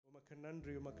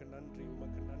நன்றி, உமக்கு நன்றி,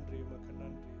 உமக்கு நன்றி, உமக்கு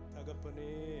நன்றி.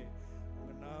 தகப்பனே,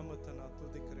 உங்க நாமத்தை நான்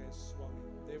துதிக்கிறேன் சுவாமி.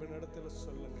 தேவனிடத்தில்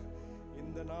சொல்லுங்க,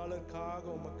 இந்த நாளுக்காக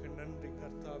உமக்கு நன்றி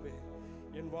கர்த்தாவே.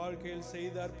 என் வாழ்க்கையில்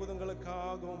செய்த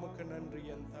அற்புதங்களுக்காக உமக்கு நன்றி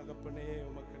என் தகப்பனே,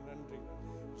 உமக்கு நன்றி.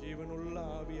 ஜீவனுள்ள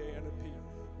ஆவியை அனுப்பி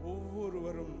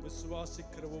ஒவ்வொருவரும்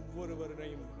விசுவாசிக்கிற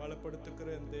ஒவ்வொருவரையும் பலப்படுத்துகிற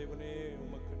என் தேவனே,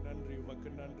 உமக்கு நன்றி,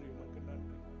 உமக்கு நன்றி, உமக்கு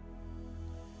நன்றி.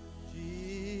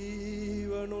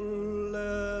 ஜீவனுள்ள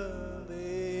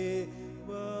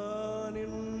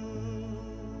தேவனின்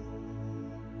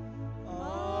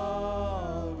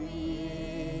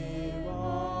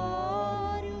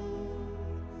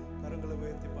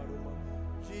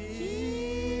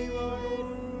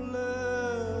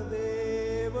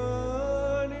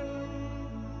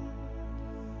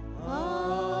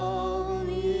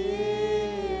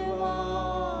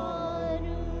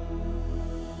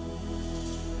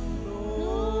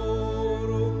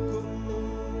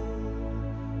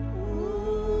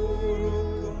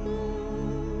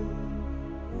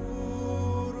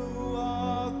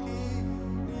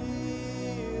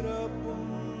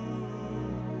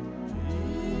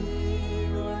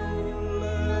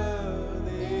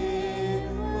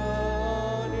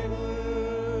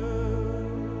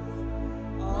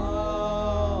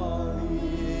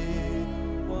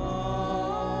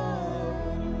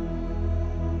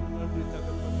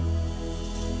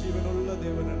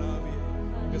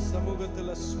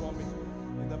சமூகத்தில் சுவாமி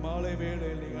இந்த மாலை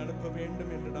வேளையில் நீங்க அனுப்ப வேண்டும்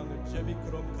என்று நாங்கள்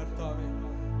ஜெபிக்கிறோம் கர்த்தாவே.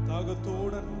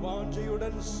 தாகத்துடன்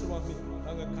வாஞ்சையுடன் சுவாமி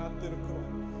நாங்கள் காத்திருக்கிறோம்.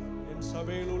 என்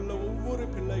சபையில் உள்ள ஒவ்வொரு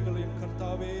பிள்ளைகளையும்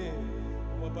கர்த்தாவே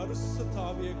உங்க பரிசுத்த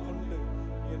ஆவியை கொண்டு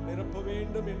என் நிரப்ப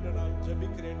வேண்டும் என்று நான்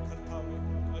ஜெபிக்கிறேன் கர்த்தாவே.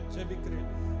 நான்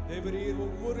ஜெபிக்கிறேன் தேவரீர்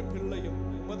ஒவ்வொரு பிள்ளையும்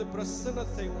உமது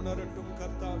பிரசன்னத்தை உணரட்டும்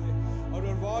கர்த்தாவே.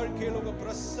 அவர்கள் வாழ்க்கையில் உங்க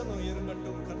பிரசன்னம்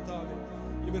இறங்கட்டும் கர்த்தாவே.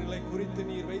 இவர்களை குறித்து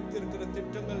நீர் வைத்திருக்கிற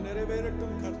திட்டங்கள்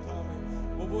நிறைவேறட்டும் கர்த்தாவே.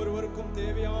 ஒவ்வொருவருக்கும்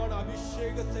தேவையான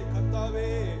அபிஷேகத்தை கர்த்தாவே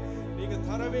நீங்க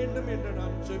தர வேண்டும் என்று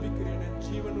நான் ஜெபிக்கிறேன். என்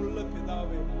ஜீவனுள்ள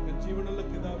பிதாவே, என் ஜீவனுள்ள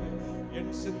பிதாவே,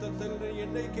 என் சித்தத்தில்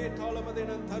என்னை கேட்டாலும் அதை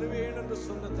நான் தருவேன் என்று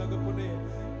சொன்ன தகப்பனே,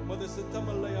 உமது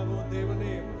சித்தம் அல்லையாவோ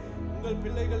தேவனே. உங்கள்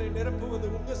பிள்ளைகளை நிரப்புவது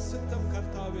உங்க சித்தம்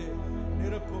கர்த்தாவே.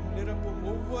 நிரப்பும் நிரப்பும்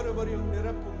ஒவ்வொருவரையும்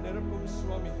நிரப்பும் நிரப்பும்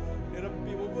சுவாமி.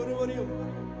 நிரப்பி ஒவ்வொருவரையும்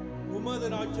உமது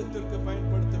ராஜ்யத்திற்கு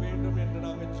பயன்படுத்த வேண்டும் என்று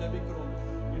நாங்கள் ஜெபிக்கிறோம்.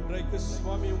 இன்றைக்கு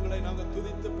சுவாமி உங்களை நாங்கள்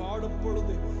துதித்து பாடும்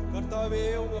பொழுது கர்த்தாவே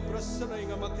உங்க பிரசன்னம்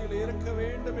எங்க மத்தியில் இருக்க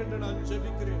வேண்டும் என்று நான்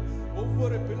ஜெபிக்கிறேன்.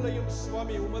 ஒவ்வொரு பிள்ளையும்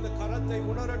சுவாமி உமது கரத்தை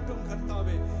உணரட்டும்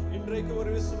கர்த்தாவே. இன்றைக்கு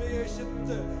ஒரு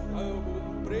விசுவேஷித்த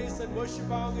praise and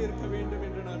worship ஆக இருக்க வேண்டும்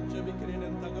என்று நான் ஜெபிக்கிறேன்.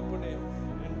 என் தகப்பனே,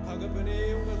 என் தகப்பனே,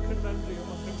 உங்களுக்கு நன்றி,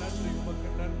 உமக்கு நன்றி, உமக்கு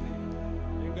நன்றி.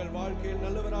 எங்கள் வாழ்க்கையில்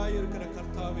நல்லவராய் இருக்கிற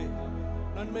கர்த்தாவே,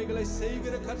 நன்மைகளை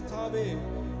செய்கிற கர்த்தாவே,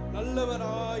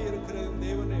 நல்லவராய் இருக்கிற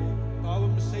தேவனே,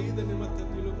 பாவம் செய்த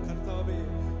நிமித்தத்திலும் கர்த்தாவே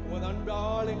உமது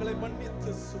அன்பால் எங்களை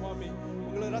மன்னித்து சுவாமி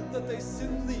உங்களை ரத்தத்தை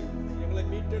சிந்தி எங்களை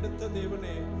மீட்டெடுத்த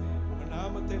தேவனே, உங்க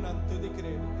நாமத்தை நான்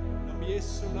துதிக்கிறேன். நம்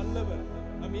இயேசு நல்லவர்,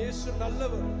 நம் இயேசு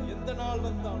நல்லவர். எந்த நாள்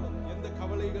வந்தாலும் எந்த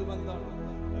கவலைகள் வந்தாலும்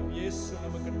நம் இயேசு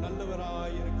நமக்கு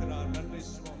நல்லவராய் இருக்கிறார். நன்றி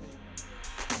சுவாமி.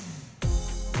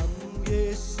 நம்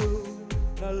இயேசு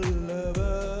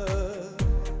நல்லவர்,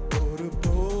 ஒரு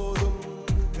போதும்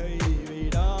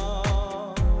கைவிடா,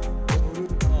 ஒரு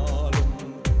நாளும்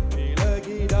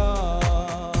விலகிடா.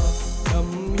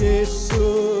 நம் இயேசு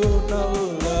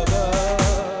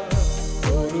நல்லவர்,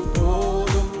 ஒரு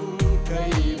போதும்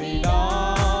கைவிடா,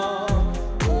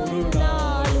 ஒரு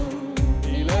நாளும்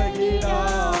விலகிடா.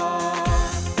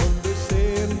 ஒன்று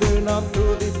சேர்ந்து நாம்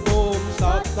துதிப்போம்,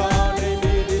 சாத்தானை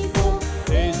மிதிப்போம்,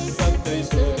 தேசத்தை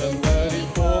சுதந்திரிப்போம்.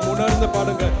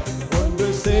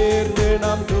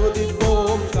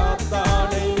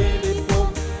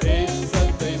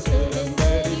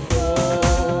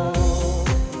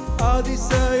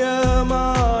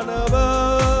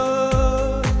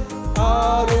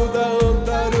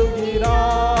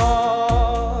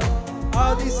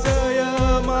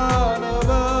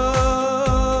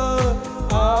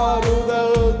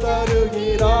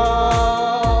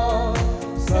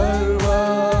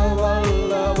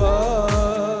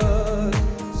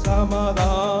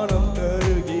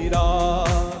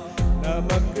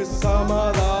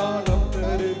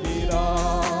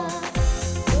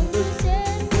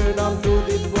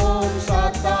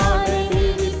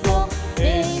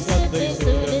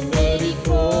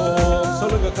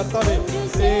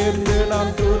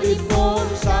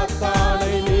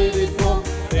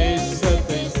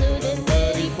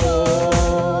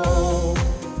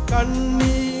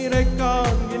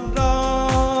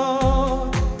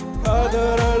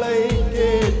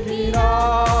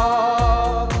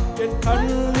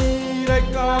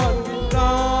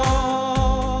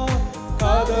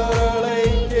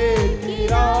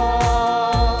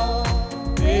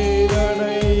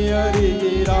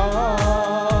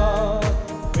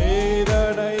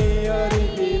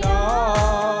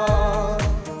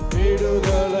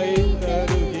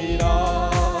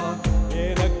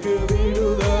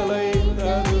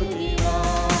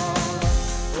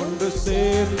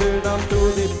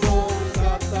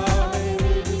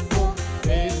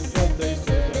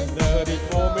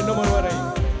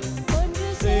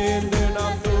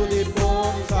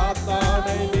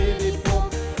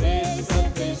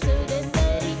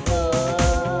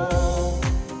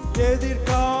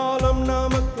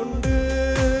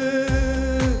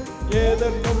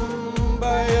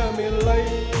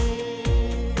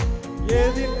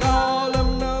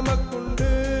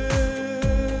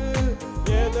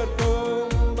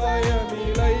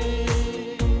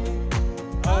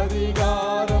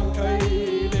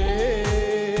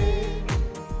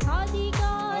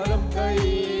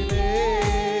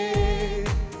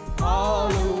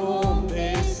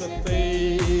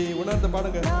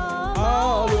 பாடுங்க.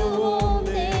 ஆளுவோம்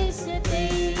தேசத்தை,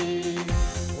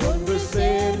 ஒன்று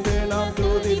சேர்ந்து நாம்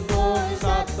துதிப்போம்,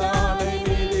 சாத்தானை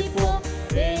மிதிப்போம்,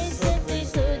 தேசத்தை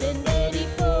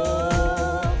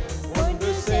சுதந்தரிப்போம்.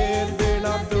 ஒன்று சேர்ந்து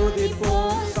நாம்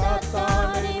துதிப்போம்,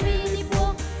 சாத்தானை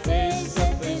மிதிப்போம்,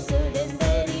 தேசத்தை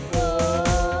சுதந்தரிப்போம்.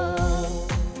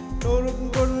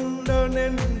 நொறுங்கொண்ட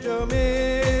நெஞ்சமே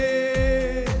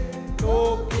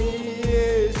நோக்கி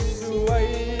இயேசுவை,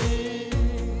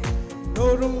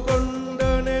 நொறுங்கொண்ட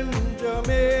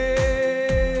நெஞ்சமே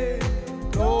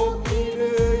நோக்கிடு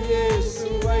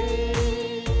இயேசுவை,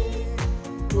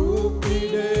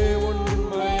 கூப்பிடு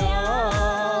உண்மையா,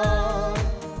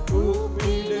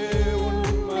 கூப்பிடு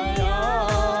உண்மையா,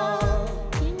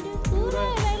 இன்று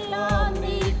குறையெல்லாம்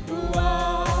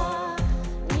நீக்குவார்,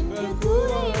 உங்கள்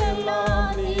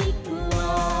குறையெல்லாம்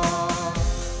நீக்குவார்.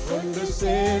 ஒன்று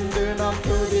சேர்ந்து நாம்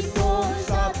துதிப்போம்,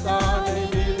 சாத்தானை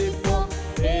மிதிப்போம்,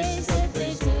 தேசத்தை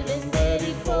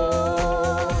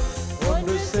சுதந்தரிப்போம்.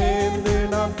 ஒன்று சேர்ந்து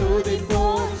நாம்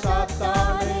துதிப்போம்,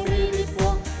 சாத்தானை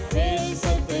மிதிப்போம்,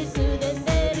 தேசத்தை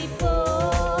சுதந்தரிப்போம்.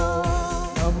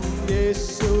 நம்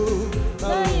இயேசு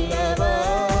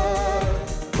நல்லவர்,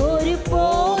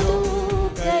 ஒருபோதும்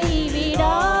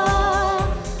கைவிடார்,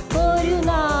 ஒரு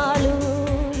நாளும்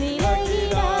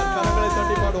விலகிடார். கரங்களை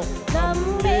தட்டி பாடுவோம். நம்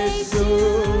இயேசு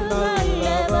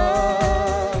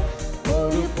நல்லவர்,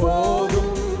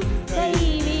 ஒருபோதும்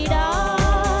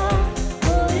கைவிடார்,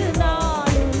 ஒரு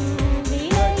நாளும்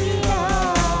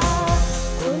விலகிடார்.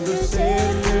 ஒன்று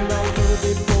சேர்ந்து நாம்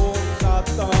துதிப்போம்,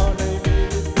 சாத்தானை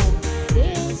மிதிப்போம்,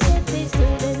 தேசத்தை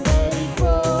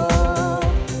சுதந்தரிப்போம்.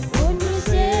 ஒன்று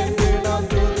சேர்ந்து நாம்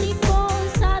துதிப்போம்,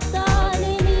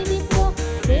 சாத்தானை மிதிப்போம்,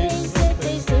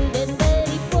 தேசத்தை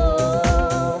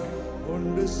சுதந்தரிப்போம்.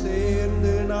 ஒன்று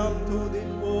சேர்ந்து நாம்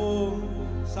துதிப்போம்,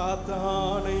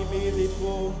 சாத்தானை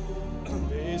மிதிப்போம்,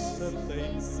 தேசத்தை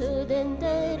சுதந்தரிப்போம்.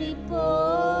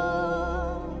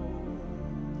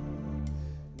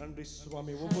 நன்றி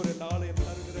சுவாமி, ஒவ்வொரு நாளையும்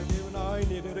தருகிற தேவனாய்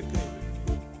நீர் இருக்கிறீர்.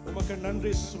 உமக்கு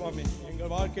நன்றி சுவாமி,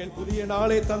 எங்கள் வாழ்க்கையில் புதிய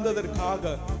நாளை தந்ததற்காக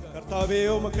கர்த்தாவே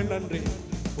உமக்கு நன்றி.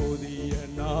 புதிய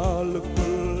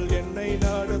நாளுக்குள் என்னை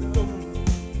நடத்தும்,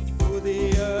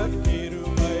 புதிய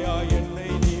கிருபையா என்னை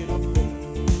நிரப்பும்.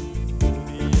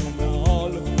 புதிய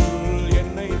நாளுக்குள்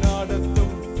என்னை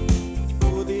நடத்தும்,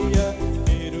 புதிய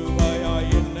கிருபையா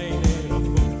என்னை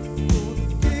நிரப்பும்.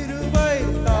 கிருபை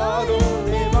தாரும்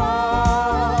தேவா,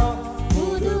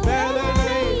 புது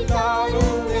பலனை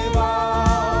தாரும் தேவா,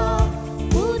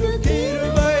 புது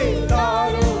கிருபை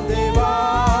தாரும் தேவா,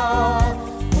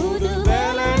 புது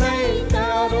பலனை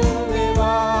தாரும்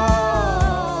தேவா.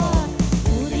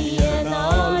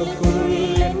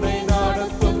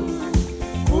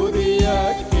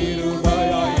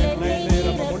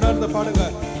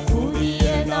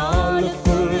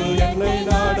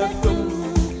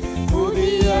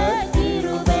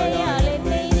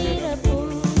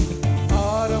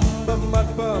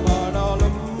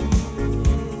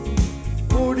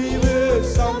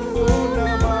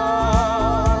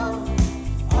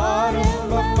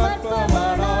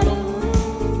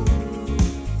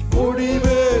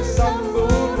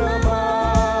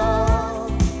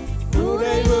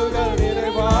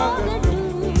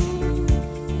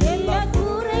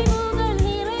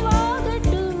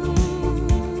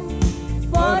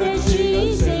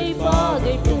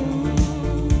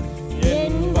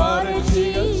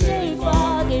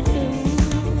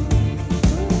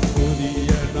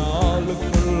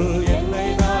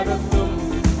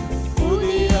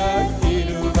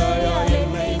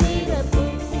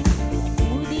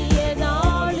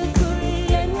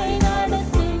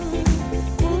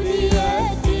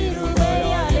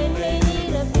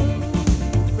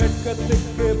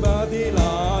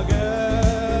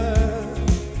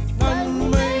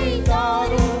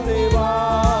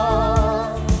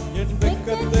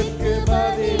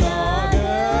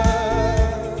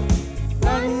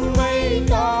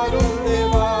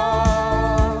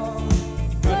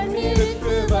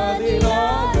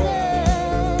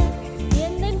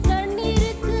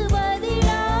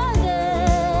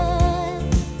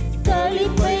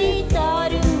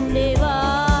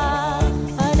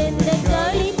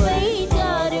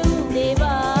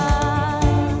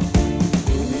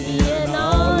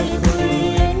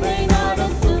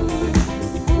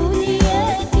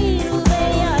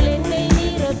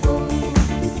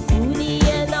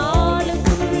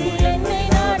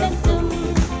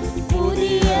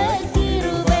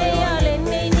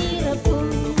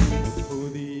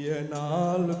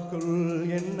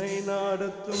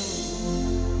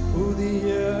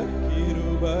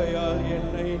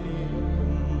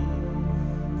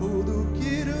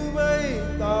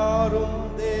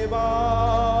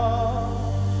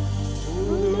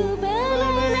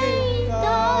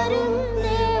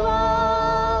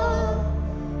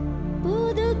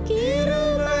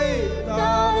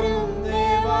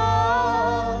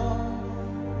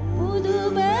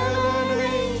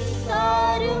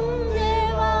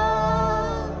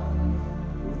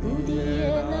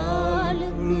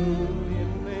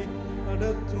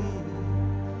 நடத்தும்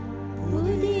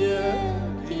புதிய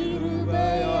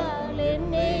கிருபையால்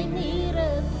என்னை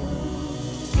நிரப்பும்.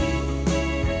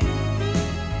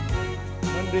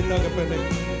 நன்றி தகப்பனே,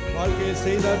 வாழ்க்கையை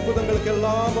செய்த அற்புதங்களுக்கு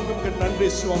எல்லாம் உங்களுக்கு நன்றி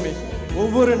சுவாமி.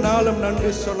 ஒவ்வொரு நாளும்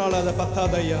நன்றி சொன்னால் அதை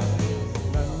பத்தாதையா.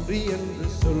 நன்றி என்று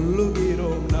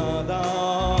சொல்லுகிறோம் நாதா,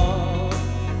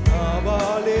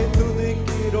 நாவாலே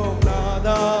துதிக்கிறோம்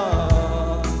நாதா.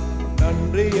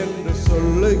 நன்றி என்று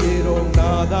சொல்லுகிறோம்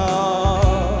நாதா,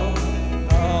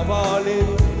 நாவாலே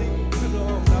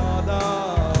துதிக்கிறோம் நாதா.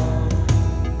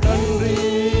 நன்றி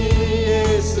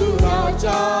இயேசு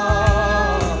ராஜா,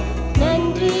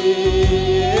 நன்றி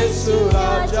இயேசு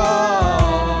ராஜா,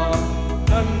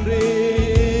 நன்றி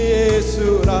இயேசு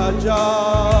ராஜா,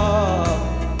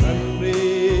 நன்றி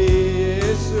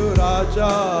இயேசு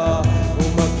ராஜா.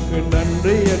 உமக்கு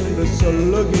நன்றி என்று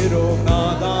சொல்லுகிறோம்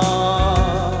நாதா,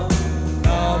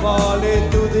 நாவாலே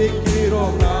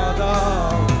துதிக்கிறோம் நாதா.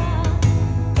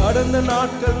 கடந்த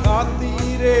நாட்கள்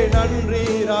காத்தீரே நன்றி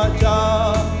ராஜா,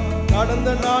 கடந்த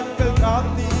நாட்கள்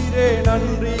காத்தீரே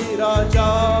நன்றி ராஜா.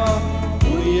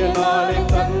 புதிய நாளை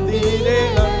தந்தீரே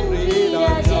நன்றி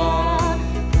ராஜா,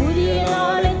 புதிய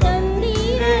நாளை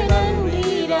தந்தீரே நன்றி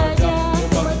ராஜா.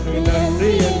 உமக்கு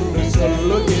நன்றி என்று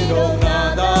சொல்லுகிறோம்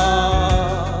நாதா,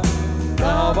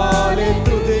 நாவாலே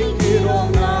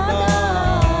துதிக்கிறோம் நாதா.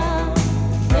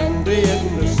 நன்றி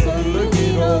என்று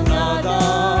சொல்லுகிறோம் நாதா,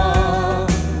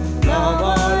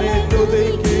 நாவாலே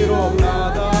துதிக்கிறோம்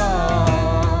நாதா.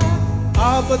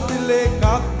 ஆபத்திலே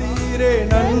காத்தீரே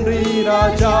நன்றி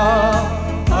ராஜா,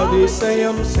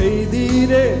 அதிசயம்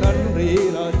செய்தீரே நன்றி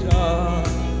ராஜா.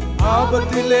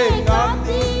 ஆபத்திலே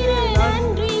காத்தீரே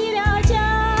நன்றி ராஜா,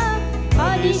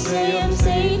 அதிசயம்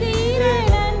செய்தீரே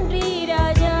நன்றி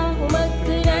ராஜா.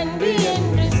 உமக்கு நன்றி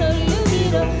என்று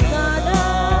சொல்லுகிறோம் நாதா,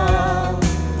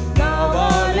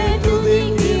 நாவாலே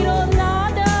துதிக்கிறோம்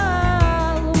நாதா.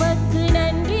 உமக்கு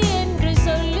நன்றி என்று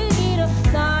சொல்லுகிறோம்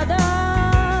நாதா,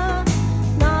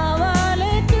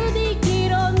 நாவாலே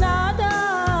துதிக்கிறோம் நாதா.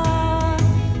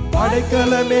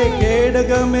 அடைக்கலமே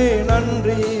கேடகமே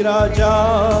நன்றி ராஜா,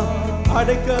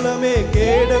 அடைக்கலமே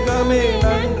கேடகமே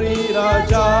நன்றி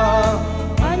ராஜா.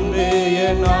 அன்பே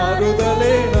என்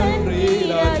ஆறுதலே நன்றி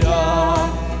ராஜா,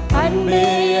 அன்பே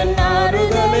என்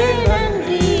ஆறுதலே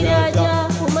நன்றி ராஜா.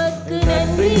 உமக்கு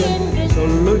நன்றி என்று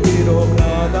சொல்லுகிறோம்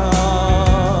நாதா,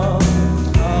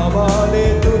 நாவாலே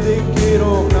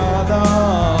துதிக்கிறோம் நாதா.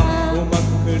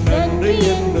 உமக்கு நன்றி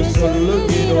என்று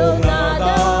சொல்லுகிறோம்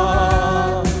நாதா,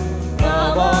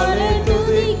 நாவாலே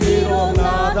துதிக்கிறோம்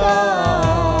நாதா.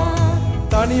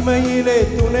 தனிமையிலே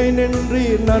துணை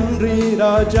நின்றீர் நன்றி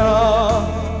ராஜா,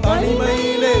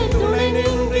 தனிமையிலே துணை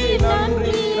நின்றீர்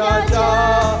நன்றி ராஜா.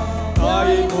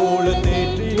 தாயை போல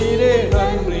தேற்றினீரே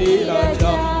நன்றி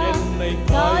ராஜா, என்னை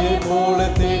தாயை போல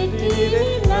தேற்றினீரே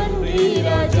நன்றி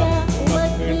ராஜா.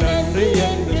 உமக்கு நன்றி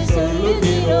என்று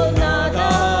சொல்லுகிறோம் நாதா,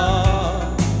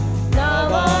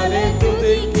 நாவாலே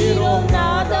துதிக்கிறோம்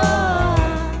நாதா.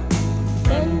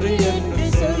 நன்றி என்று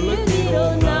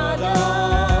சொல்லுகிறோம் நாதா,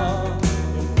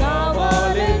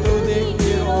 நாவாலே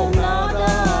துதிக்கிறோம்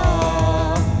நாதா.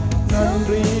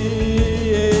 நன்றி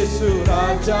இயேசு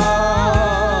ராஜா,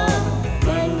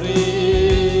 நன்றி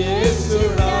இயேசு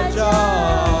ராஜா,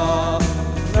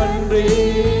 நன்றி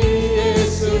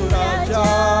இயேசு ராஜா,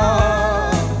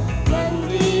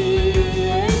 நன்றி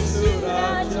இயேசு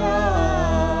ராஜா.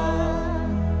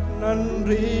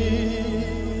 நன்றி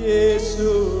இயேசு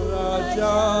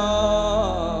ராஜா,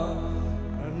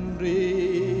 நன்றி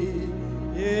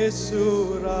இயேசு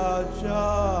ராஜா.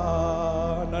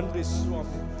 நன்றி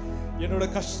சுவாமி, என்னோட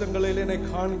கஷ்டங்களில் என்னை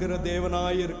காண்கிற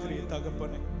தேவனாய் இருக்கிறீர்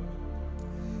தகப்பனே.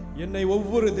 என்னை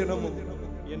ஒவ்வொரு தினமும்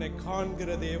என்னை காண்கிற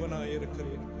தேவனாய்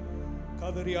இருக்கிறீர்.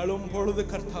 கதறி அழும் பொழுது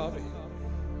கர்த்தாவே,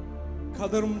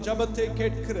 கதரும் ஜபத்தை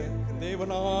கேட்கிற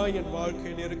தேவனாய் என்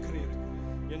வாழ்க்கையில் இருக்கிறீர்.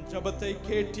 என் ஜபத்தை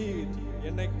கேட்டீர்,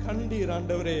 என்னை கண்டீர்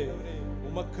ஆண்டவரே.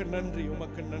 உமக்கு நன்றி,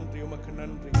 உமக்கு நன்றி, உமக்கு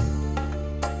நன்றி.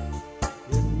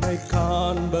 என்னை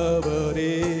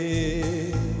காண்பவரே,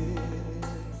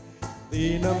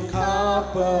 தினம்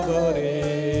காப்பவரே,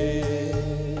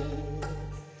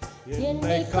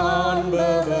 என்னை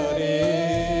காண்பவரே,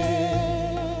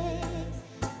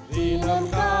 தினம்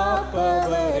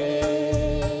காப்பவரே.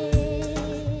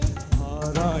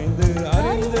 ஆராய்ந்து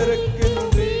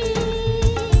அறிந்திருக்கின்றீர்,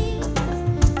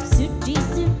 சுற்றி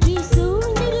சுற்றி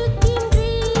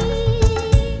சூழ்ந்திருக்கின்றீர்.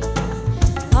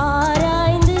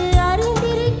 ஆராய்ந்து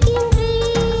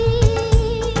அறிந்திருக்கின்றீர்,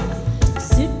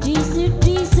 சுற்றி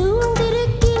சுற்றி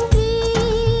சூழ்ந்திருக்கின்றீர்.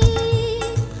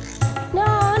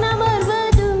 நான்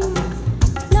அமர்வதும்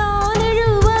நான்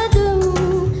எழுவதும்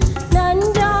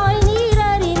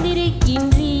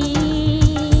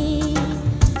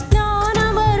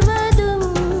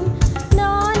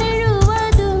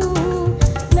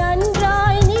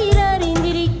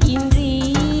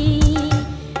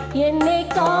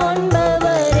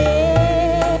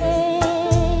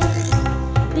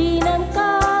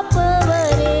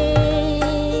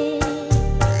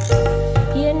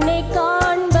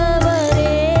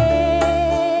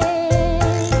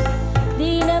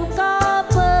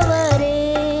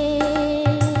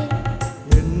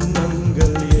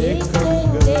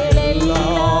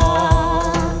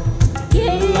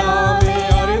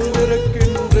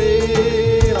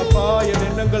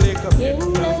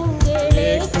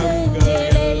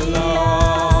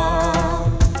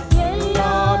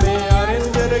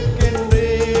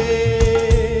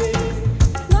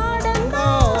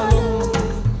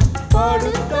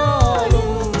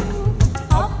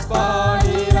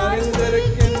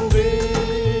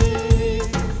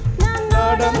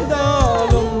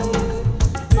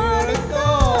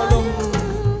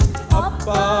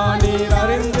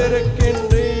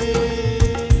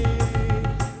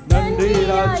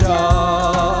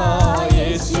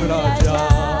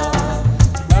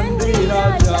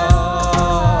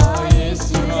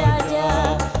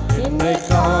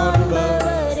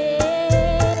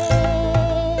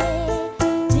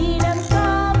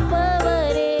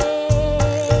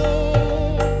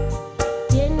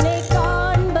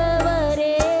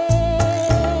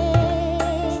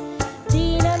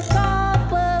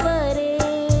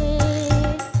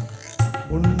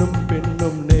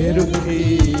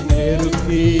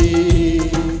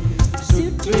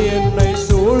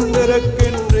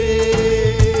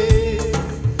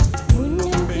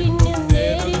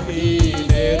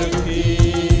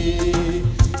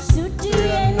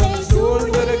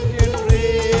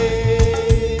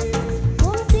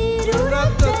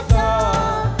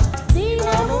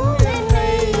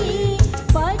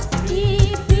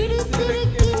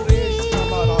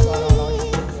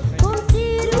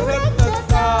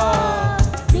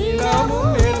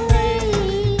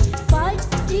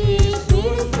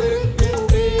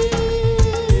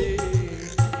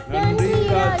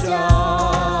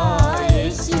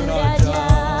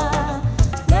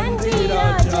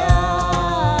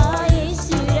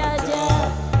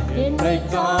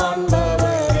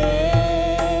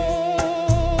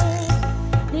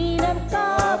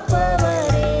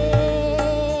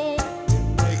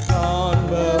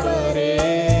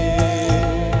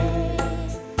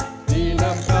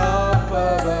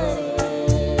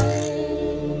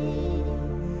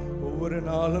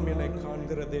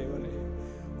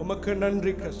உமக்கு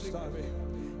நன்றி கர்த்தாவே.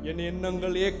 என்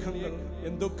எண்ணங்கள், ஏக்கங்கள்,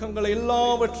 என் துக்கங்கள்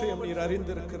எல்லாவற்றையும் நீர்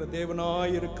அறிந்திருக்கிற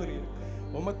தேவனாயிருக்கிறீர்.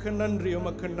 உமக்கு நன்றி,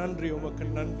 உமக்கு நன்றி, உமக்கு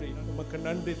நன்றி, உமக்கு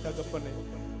நன்றி தகப்பனே,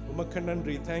 உமக்கு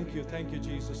நன்றி. Thank you, thank you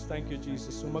Jesus, thank you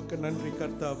Jesus. உமக்கு நன்றி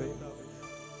கர்த்தாவே.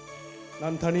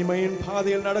 நான் தனிமையின்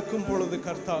பாதையில் நடக்கும் பொழுது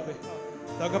கர்த்தாவே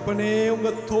தகப்பனே,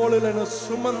 உங்க தோளில் என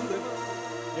சுமந்து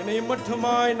என்னை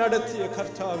மட்டுமாய் நடத்திய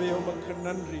கர்த்தாவே, உமக்கு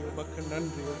நன்றி, உமக்கு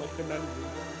நன்றி, உமக்கு நன்றி,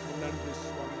 நன்றி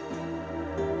சுவாமி.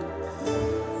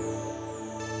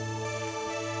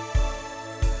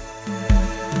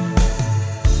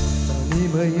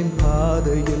 தனிமையின்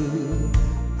பாதையில்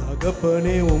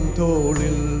தகப்பனே உம்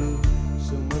தோளில்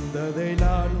சுமந்ததை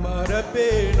நான்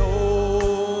மறப்பேனோ,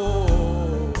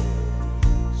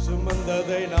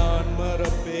 சுமந்ததை நான்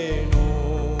மறப்பேனோ.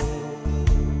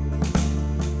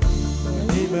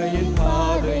 தனிமையின்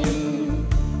பாதையில்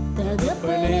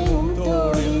தகப்பனே உம்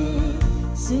தோளில்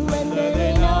சுமந்ததை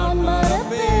நான்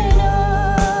மறப்பேனோ,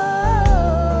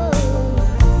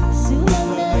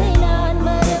 சுமந்ததை நான்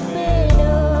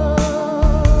மறப்பேனோ.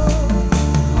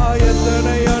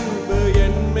 எத்தனை அன்பு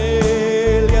என்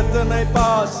மேல், எத்தனை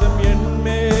பாசம் என்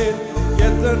மேல்,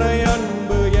 எத்தனை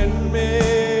அன்பு என்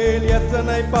மேல்,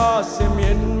 எத்தனை பாசம்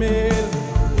என் மேல்.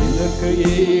 இதற்கு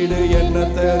ஈடு என்ன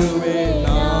தருவேன்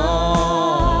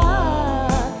நான்,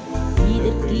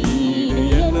 இதற்கு ஈடு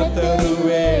என்ன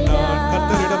தருவேன் நான்.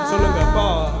 கர்த்தரிடம் சொல்லுங்கப்பா,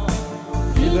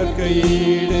 இதற்கு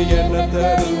ஈடு என்ன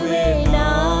தருவேன்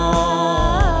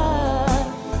நான்,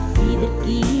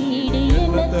 இதற்கு ஈடு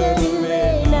என்ன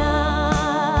தருவேன்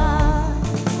நான்.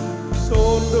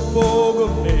 சோர்ந்து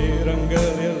போகும்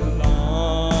நேரங்கள் எல்லாம்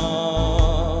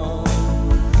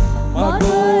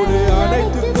மார்போடு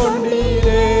அணைத்துக்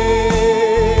கொண்டீரே,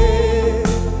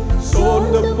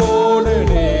 சோர்ந்து போன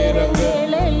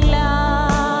நேரங்கள்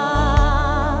எல்லாம்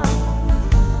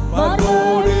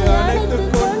மார்போடு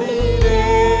அணைத்துக் கொண்டீரே,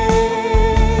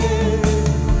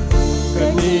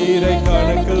 கண்ணீரை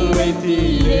கணக்கில்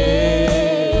வைத்தீரே,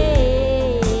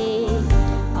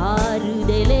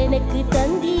 ஆறுதல் எனக்கு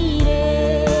தந்தீரே.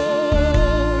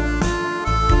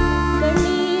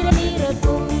 கண்ணீரை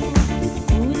நிரப்பும்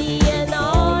புதிய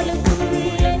நாளுக்குள்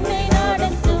என்னை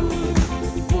நடத்தும்,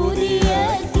 புதிய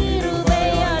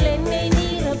கிருபையால் என்னை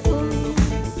நிரப்பும்.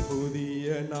 புதிய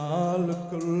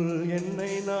நாளுக்குள்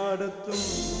என்னை நடத்தும்,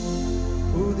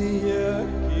 புதிய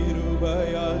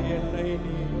கிருபையால் என்னை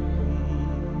நிரப்பும்.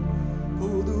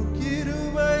 புது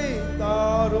கிருபை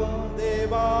தாரும்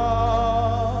தேவா,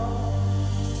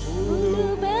 புது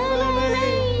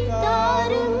பலனை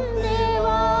தாரும்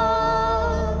தேவா,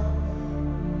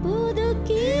 புது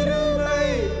கிருபை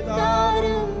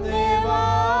தாரும் தேவா,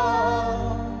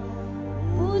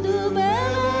 புது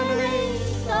பலனை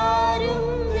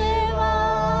தாரும் தேவா.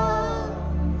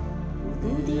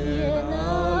 புதிய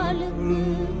நாளுக்குள்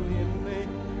என்னை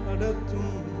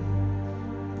நடத்தும்,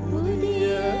 புதிய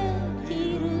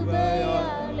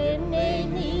கிருபையால் என்னை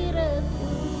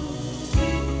நிரப்பும்.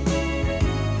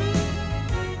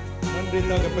 நன்றி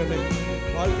தகப்பனே.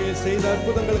 வாழ்க்கையை செய்த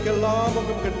அற்புதங்களுக்கு எல்லாம்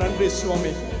உங்களுக்கு நன்றி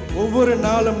சுவாமி. ஒவ்வொரு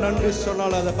நாளும் நன்றி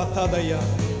சொன்னால் அதை பத்தாதையா.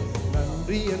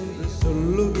 நன்றி என்று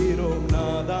சொல்லுகிறோம்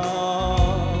நாதா,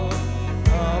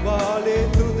 நாவாலே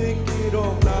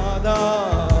துதிக்கிறோம் நாதா.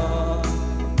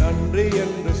 நன்றி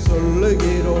என்று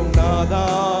சொல்லுகிறோம் நாதா,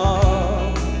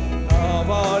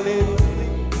 நாவாலே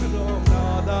துதிக்கிறோம்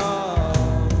நாதா.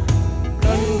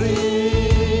 நன்றி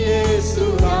இயேசு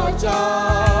ராஜா,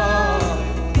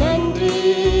 நன்றி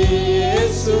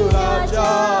இயேசு ராஜா,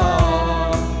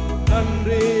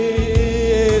 நன்றி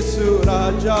இயேசு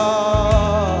ராஜா,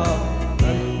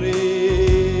 நன்றி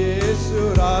இயேசு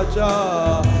ராஜா.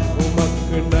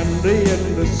 உமக்கு நன்றி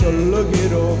என்று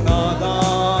சொல்லுகிறோம் நாதா,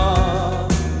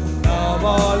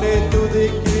 நாவாலே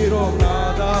துதிக்கிறோம்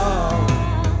நாதா.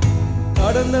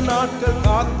 கடந்த நாட்கள்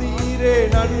காத்தீரே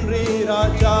நன்றி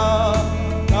ராஜா,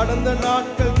 கடந்த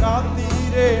நாட்கள்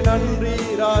காத்தீரே நன்றி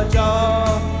ராஜா.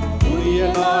 புதிய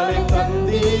நாளை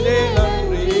தந்தீரே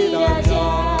நன்றி ராஜா,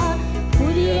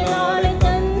 புதிய நாளை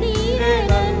தந்தீரே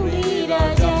நன்றி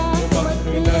ராஜா.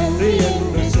 உமக்கு நன்றி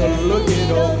என்று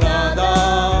சொல்லுகிறோம் நாதா,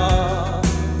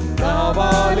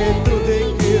 நாவாலே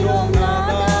துதிக்கிறோம்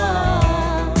நாதா.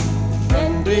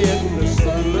 நன்றி என்று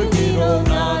சொல்லுகிறோம்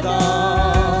நாதா,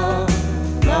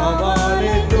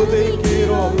 நாவாலே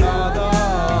துதிக்கிறோம் நாதா.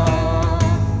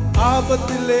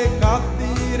 ஆபத்திலே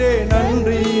காத்தீரே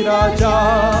நன்றி ராஜா,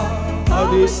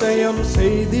 அதிசயம்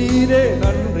செய்தீரே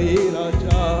நன்றி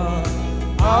ராஜா.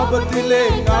 ஆபத்திலே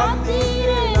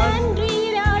காத்தீரே நன்றி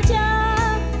ராஜா,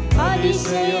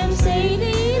 அதிசயம்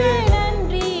செய்தீரே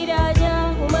நன்றி ராஜா.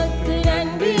 உமக்கு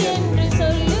நன்றி என்று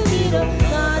சொல்லுகிறோம்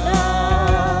நாதா,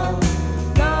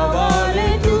 நாவாலே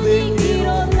துதி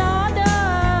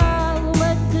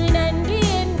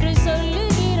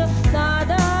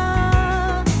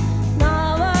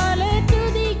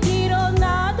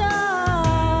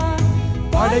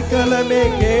அடைக்கலமே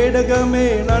கேடகமே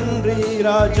நன்றி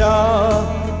ராஜா,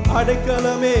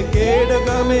 அடைக்கலமே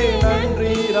கேடகமே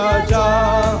நன்றி ராஜா,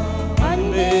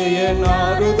 அன்பே என்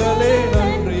ஆறுதலே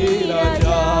நன்றி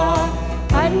ராஜா,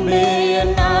 அன்பே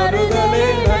என் ஆறுதலே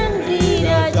நன்றி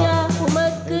ராஜா,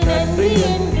 உமக்கு நன்றி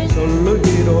என்று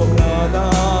சொல்லுகிறோம் நாதா,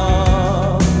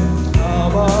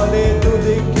 நாவாலே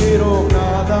துதிக்கிறோம்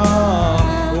நாதா,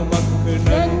 உமக்கு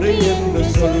நன்றி என்று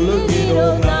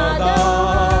சொல்லுகிறோம் நாதா,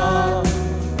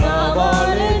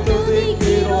 நாவாலே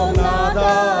துதிக்கிறோம்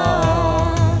நாதா.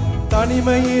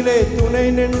 தனிமையிலே துணை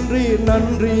நின்றீர்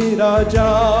நன்றி ராஜா,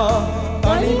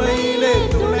 தனிமையிலே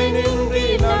துணை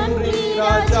நின்றீர் நன்றி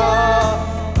ராஜா,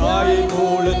 தாயை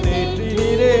போல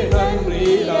தேற்றினீரே நன்றி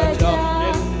ராஜா,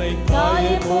 என்னை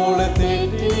தாயை போல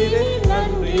தேற்றினீரே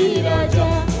நன்றி ராஜா,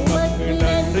 உமக்கு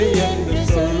நன்றி என்று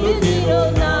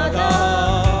சொல்லுகிறோம் நாதா,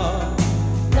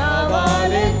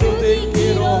 நாவாலே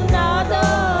துதிக்கிறோம் நாதா,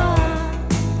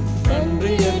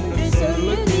 நன்றி என்று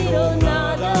சொல்லுகிறோம்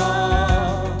நாதா,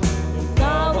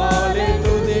 நாவாலே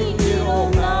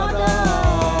துதிக்கிறோம் நாதா.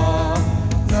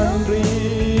 நன்றி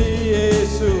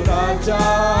இயேசு ராஜா,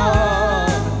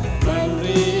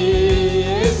 நன்றி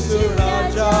இயேசு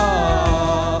ராஜா,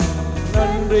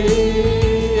 நன்றி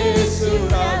இயேசு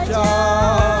ராஜா,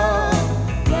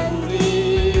 நன்றி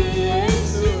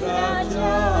இயேசு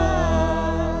ராஜா,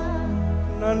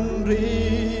 நன்றி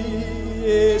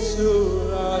இயேசு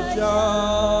ராஜா,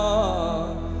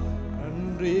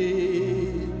 நன்றி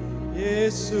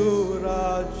இயேசு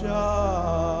ராஜா.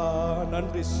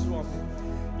 நன்றி சுவாமி,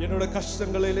 என்னோட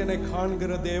கஷ்டங்களில் என்னை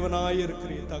காண்கிற தேவனாய்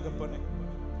இருக்கிறீர் தகப்பனே,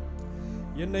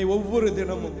 என்னை ஒவ்வொரு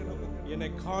தினமும் என்னை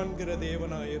காண்கிற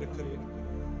தேவனாய் இருக்கிறீர்.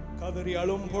 கதறி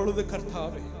அழும் பொழுது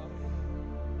கர்த்தாவே,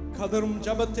 கதரும்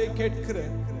ஜபத்தை கேட்கிற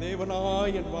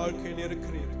தேவனாய் என் வாழ்க்கையில்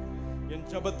இருக்கிறீர். என்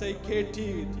ஜபத்தை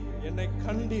கேட்டீர், என்னை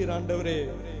கண்டீர் ஆண்டவரே,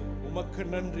 உமக்கு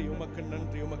நன்றி, உமக்கு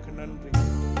நன்றி, உமக்கு நன்றி.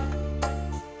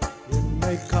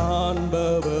 என்னை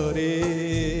காண்பவரே,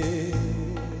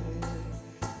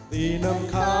 தினம்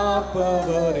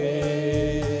காப்பவரே,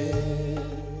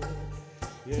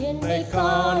 என்னை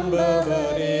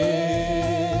காண்பவரே,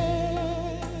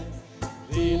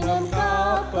 தினம்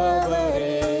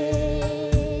காப்பவரே,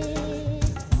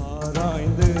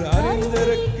 ஆராய்ந்து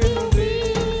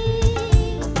அறிந்திருக்கின்றீர்,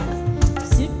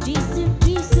 சுற்றி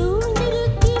சுற்றி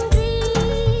சூழ்ந்திருக்கின்றீர்,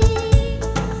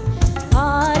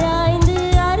 ஆராய்ந்து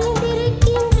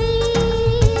அறிந்திருக்கின்றீர்,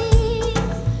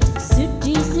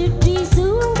 சுற்றி சுற்றி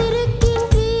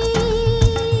சூழ்ந்திருக்கின்றீர்.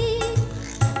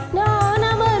 நான்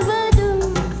அமர்வதும்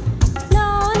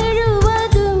நான்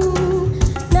எழுவதும்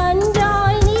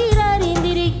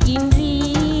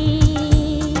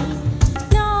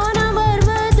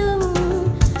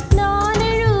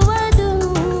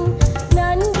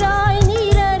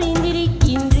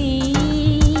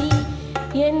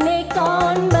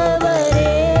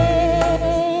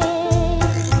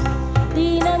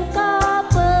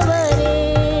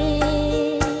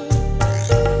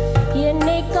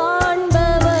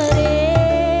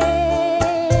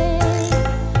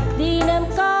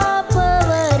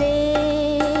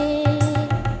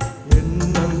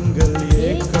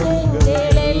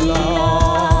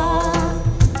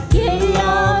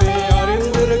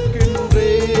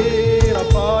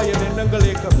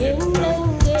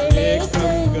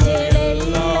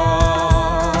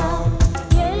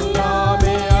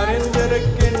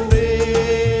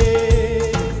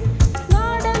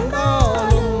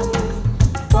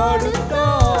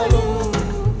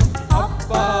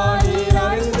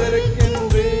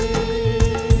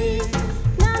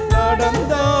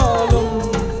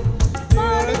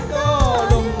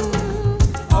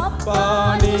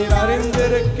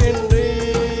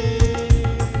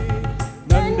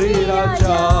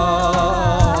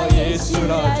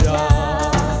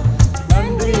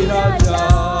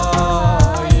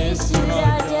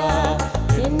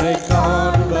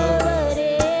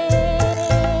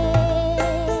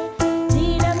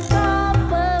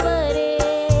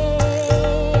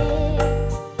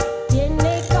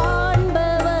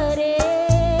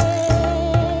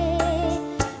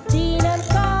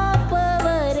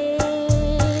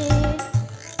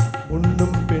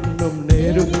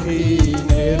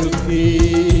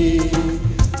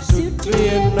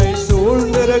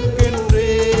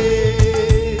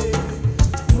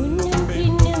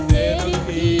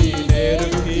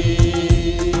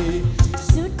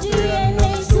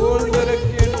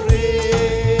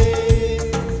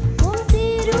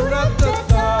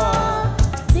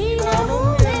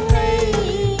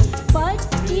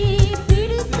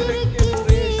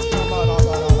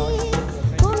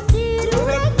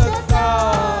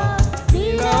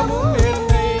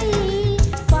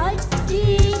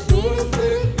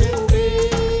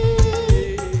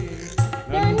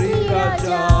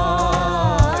ராஜா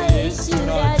இயேசு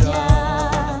ராஜா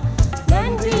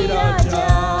நன்றி ராஜா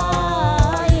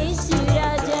இயேசு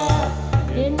ராஜா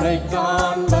என்னை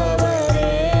காண்பவரே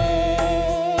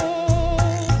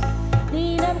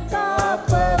தினம்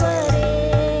காப்பவரே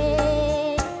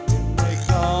என்னை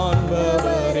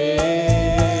காண்பவரே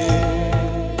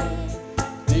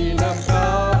தினம்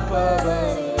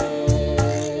காப்பவரே.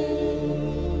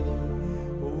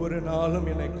 ஒவ்வொரு நாளும்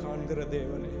என்னை காண்கிற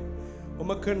தேவனே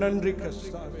உமக்கு நன்றி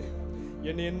கர்த்தாவே.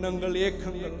 என் எண்ணங்கள்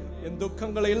ஏக்கங்கள் என்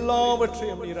துக்கங்கள்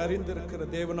எல்லாவற்றையும் நீர் அறிந்திருக்கிற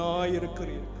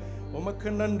தேவனாயிருக்கிறீர். உமக்கு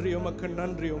நன்றி உமக்கு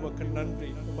நன்றி உமக்கு நன்றி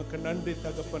உமக்கு நன்றி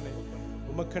தகப்பனே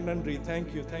உமக்கு நன்றி.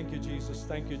 Thank you thank you Jesus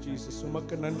thank you Jesus.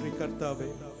 உமக்கு நன்றி கர்த்தாவே.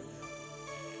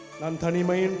 நான்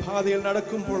தனிமையின் பாதையில்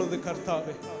நடக்கும் பொழுது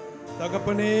கர்த்தாவே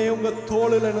தகப்பனே உங்க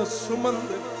தோளில் என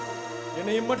சுமந்து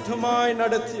என்னை மட்டுமாய்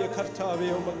நடத்திய கர்த்தாவே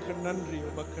உமக்கு நன்றி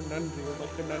உமக்கு நன்றி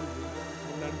உமக்கு நன்றி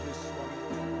நன்றி சுவாமி.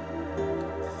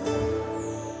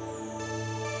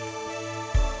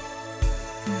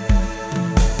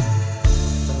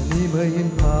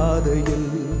 தனிமையின் பாதையில்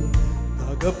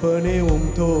தகப்பனே உம்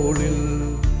தோளில்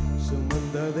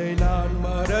சுமந்ததை நான்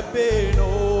மறப்பேனோ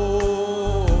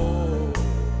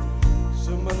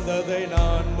சுமந்ததை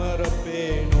நான்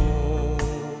மறப்பேனோ.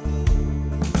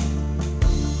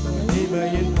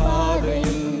 தனிமையின்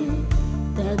பாதையில்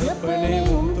தகப்பனே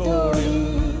உம் தோளில்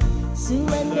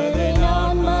சுமந்ததை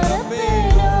நான்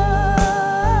மறப்பேனோ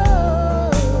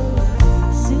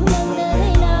சுமந்ததை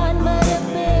நான்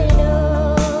மறப்பேனோ.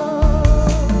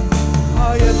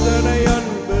 எத்தனை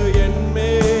அன்பு என்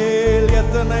மேல்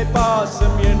எத்தனை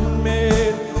பாசம் என்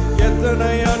மேல்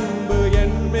எத்தனை அன்பு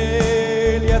என்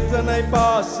மேல் எத்தனை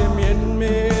பாசம் என்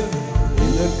மேல்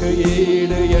இதற்கு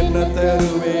ஈடு என்ன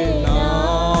தருவேன் நான்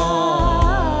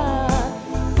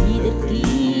இதற்கு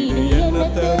ஈடு என்ன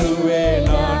தருவேன்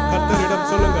நான். கர்த்தரிடம்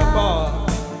சொல்லுங்கப்பா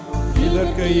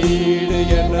இதற்கு ஈடு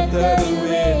என்ன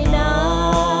தருவேன்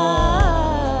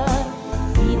நான்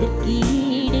இதற்கு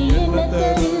ஈடு என்ன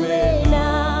தருவேன்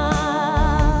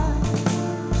நான்.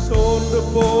 சோர்ந்து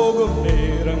போகும்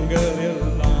நேரங்கள்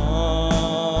எல்லாம்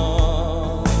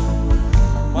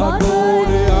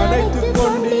மகோடு அணைத்துக்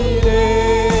கொண்டீரே.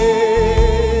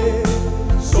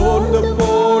 சோர்ந்து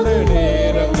போன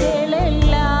நேரங்கள்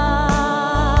எல்லாம்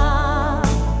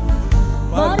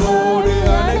மகோடு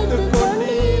அணைத்துக்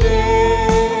கொண்டீரே.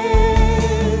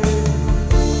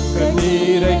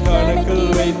 கண்ணீரை கணக்கில்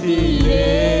வைத்தீரே.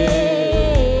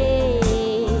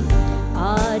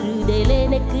 ஆறுதல்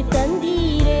எனக்கு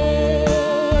தந்தீரே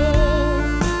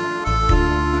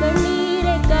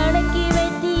கண்ணீரை கணக்கி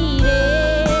வைத்தீரே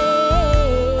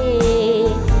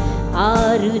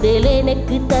ஆறுதல்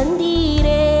எனக்கு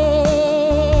தந்தீரே.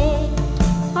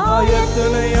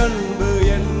 எத்தனை அன்பு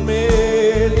என்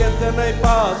மேல் எத்தனை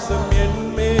பாசம் என்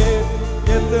மேல்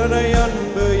எத்தனை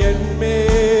அன்பு என்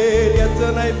மேல்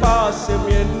எத்தனை பாசம்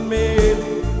என் மேல்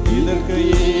இதற்கு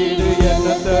ஈடு என்ன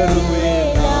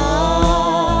தருவேன்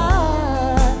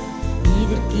நான்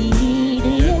இதற்கு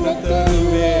ஈடு என்ன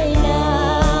தருவேன்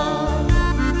நான்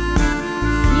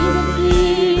இதற்கு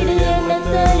ஈடு என்ன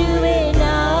தருவேன்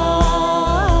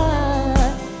நான்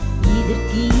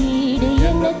இதற்கு ஈடு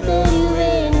என்ன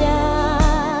தருவேன் நான்.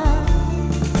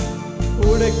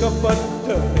 உடைக்கப்பட்ட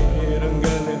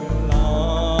நேரங்கள் எல்லாம்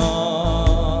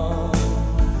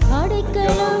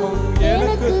அடைக்கலம்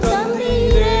எனக்கு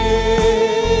தந்தீரே.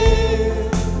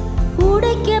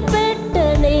 உடைக்கப்பட்ட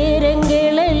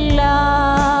நேரங்கள் எல்லாம்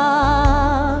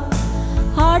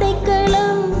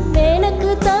அடைக்கலம்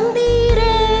எனக்கு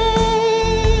தந்தீரே.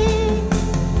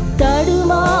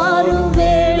 தடுமாறும்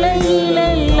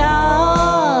வேளையிலெல்லாம்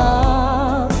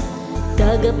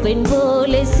தகப்பன்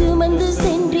போல சுமந்து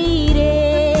சென்றீரே.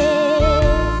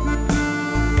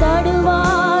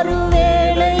 தடுமாறும்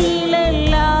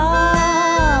வேளையிலெல்லாம்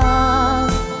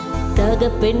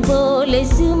தகப்பன் போல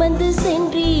சுமந்து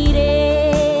சென்றீரே.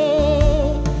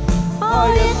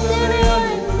 எத்தனை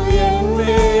அன்பு என்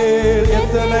மேல்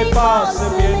எத்தனை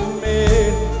பாசம் என்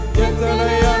மேல் எத்தனை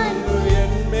அன்பு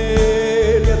என்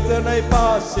மேல் எத்தனை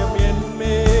பாசம் என்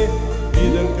மேல்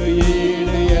இதற்கு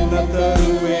ஈடு என்ன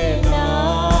தருவேன்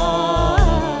நான்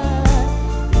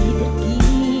இதற்கு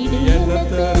ஈடு என்ன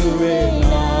தருவேன்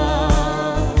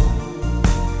நான்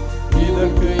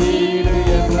இதற்கு ஈடு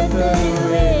என்ன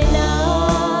தருவேன்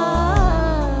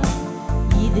நான்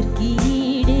இதற்கு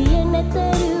ஈடு என்ன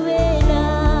தருவேன்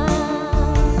நான்.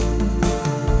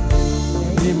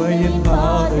 தனிமையின்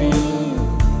பாதையில்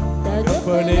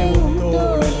தகப்பனே உம்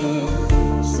தோளில்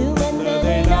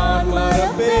சுமந்ததை நான்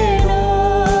மறப்பேனோ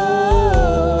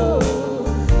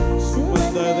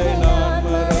சுமந்ததை நான்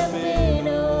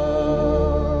மறப்பேனோ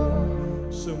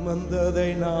சுமந்ததை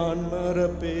நான்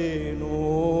மறப்பேனோ.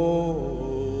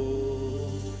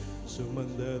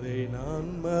 சுமந்ததை நான்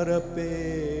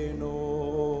மறப்பேனோ.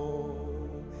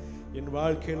 என்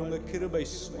வாழ்க்கையில் உங்க கிருபை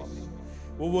சுவாமி,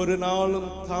 ஒவ்வொரு நாளும்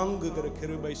தாங்குகிற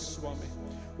கிருபை சுவாமி.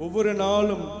 ஒவ்வொரு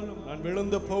நாளும் நான்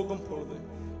விழுந்து போகும் பொழுது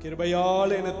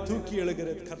கிருபையால் என்னை தூக்கி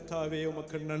எழுகிறது கர்த்தாவே.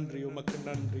 உமக்கு நன்றி, உமக்கு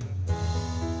நன்றி.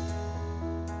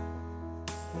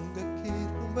 உங்க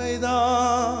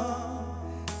கிருபைதான்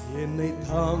என்னை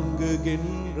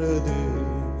தாங்குகின்றது.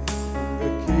 உங்க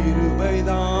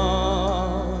கிருபைதான்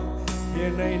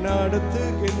என்னை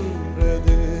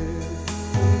நடத்துகின்றது.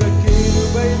 உங்க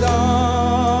கிருபைதான்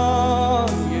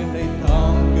என்னை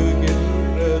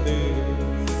தாங்குகின்றது.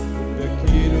 உங்க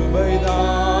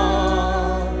கிருபைதான்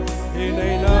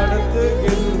என்னை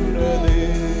நடத்துகின்றது.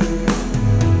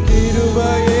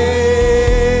 கிருபையே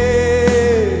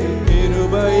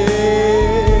கிருபையே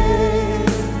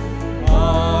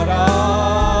மாறா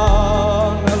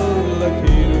நல்ல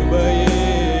கிருபையே.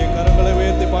 கரங்களை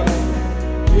உயர்த்தி பாடுங்க.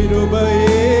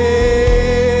 கிருபையே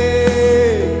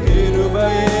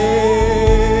கிருபையே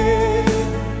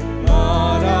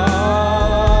மாறா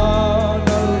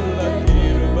நல்ல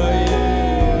கிருபையே.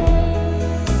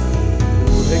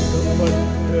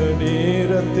 உடைக்கப்பட்ட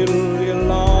நேரத்தில்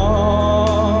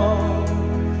எல்லாம்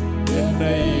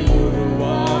என்னை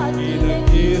உருவாக்கின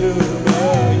கிருபை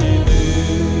இது.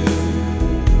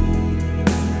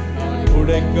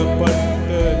 உடைக்கப்பட்ட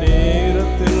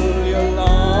நேரத்தில்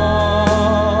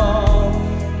எல்லாம்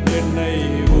என்னை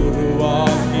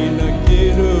உருவாக்கின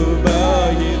கிருபை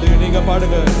இது. நீங்க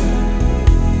பாடுங்க.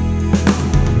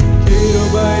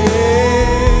 கிருபையே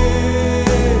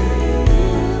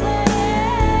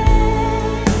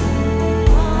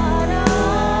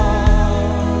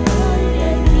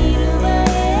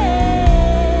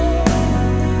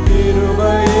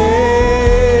கிருபையே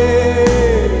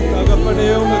தகப்பனே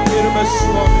உங்க கிருபை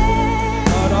சுவாமி,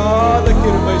 மாறாத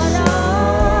கிருபை சுவாமி.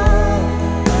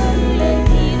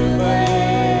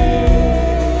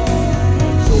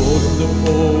 சோர்ந்து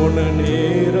போன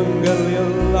நேரங்கள்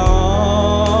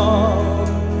எல்லாம்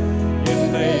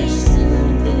என்னை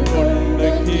சூழ்ந்து கொண்ட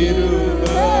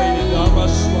கிருபை இதாமா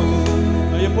சுவாமி.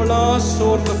 நான் எப்பெல்லாம்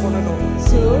சோர்ந்து போனனும்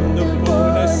சூழ்ந்து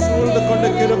கொண்ட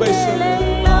கிருபை சொல்லலாம்.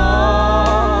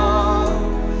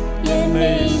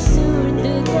 என்னை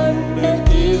சூழ்ந்து கொண்ட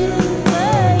கிருபை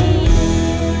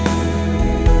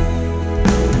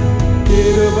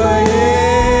கிருபையே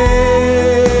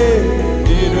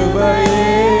கிருபையே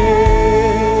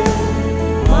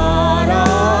மாறா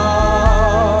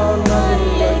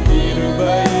நல்ல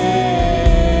கிருபையே.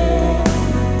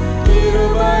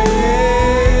 கிருபையே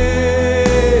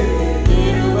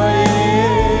கிருபையே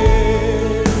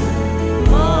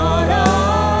மாறா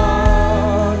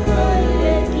நல்ல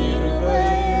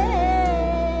கிருபையே.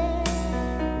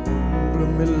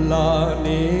 ஒன்றுமில்லா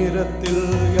நேரத்தில்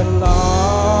எல்லாம்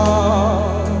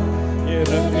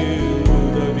எனக்கு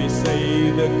உதவி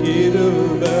செய்த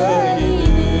கிருபை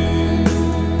இது.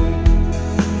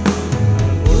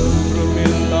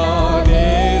 ஒன்றுமில்லா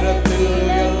நேரத்தில்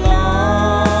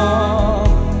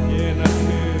எல்லாம்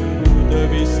எனக்கு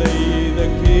உதவி செய்த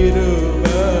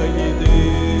கிருபை இது.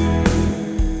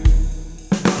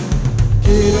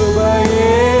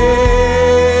 கிருபையே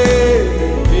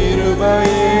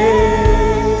கிருபையே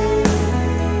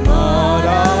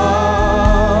மாறா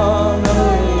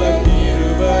நல்ல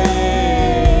கிருபையே.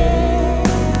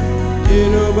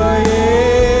 கிருபையே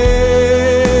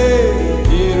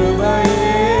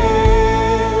கிருபையே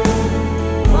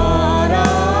மாறா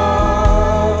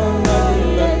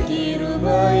நல்ல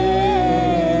கிருபையே.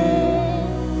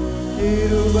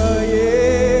 கிருபையே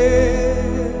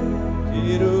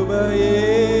கிருபையே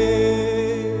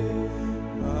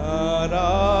மாறா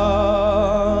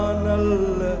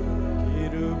நல்ல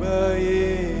கிருபையே.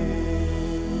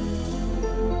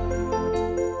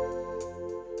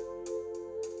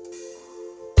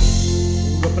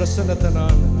 உங்க பிரசன்னத்தை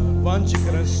நான்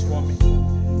வாஞ்சிக்கிறேன் சுவாமி.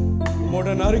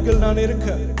 உம்முடன் அருகில் நான் இருக்க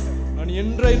நான்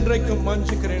இன்றைக்கும்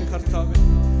வாஞ்சிக்கிறேன் கர்த்தாவே.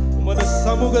 உமது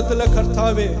சமூகத்துல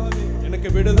கர்த்தாவே எனக்கு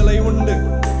விடுதலை உண்டு.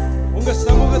 உங்க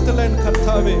சமூகத்துல என்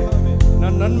கர்த்தாவே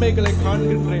நான் நன்மைகளை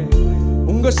காண்கின்றேன்.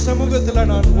 உங்க சமூகத்துல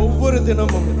நான் ஒவ்வொரு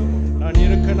தினமும் நான்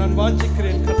இருக்க நான்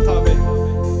வாஞ்சிக்கிறேன் கர்த்தாவே.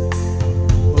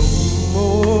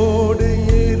 உம்மோடு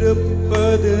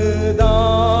இருப்பதுதான்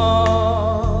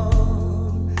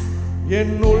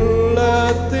என்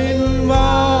உள்ளத்தின்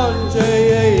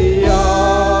வாஞ்சையா.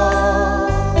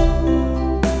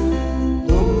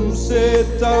 உம்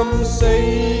சித்தம்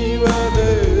செய்வதுதான்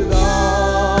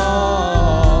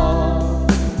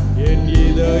என்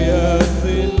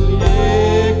இதயத்தின்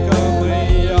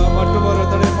ஏக்கமையா. மற்றும் ஒரு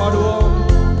தடவை பாடுவோம்.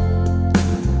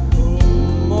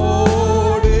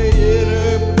 உம்மோடு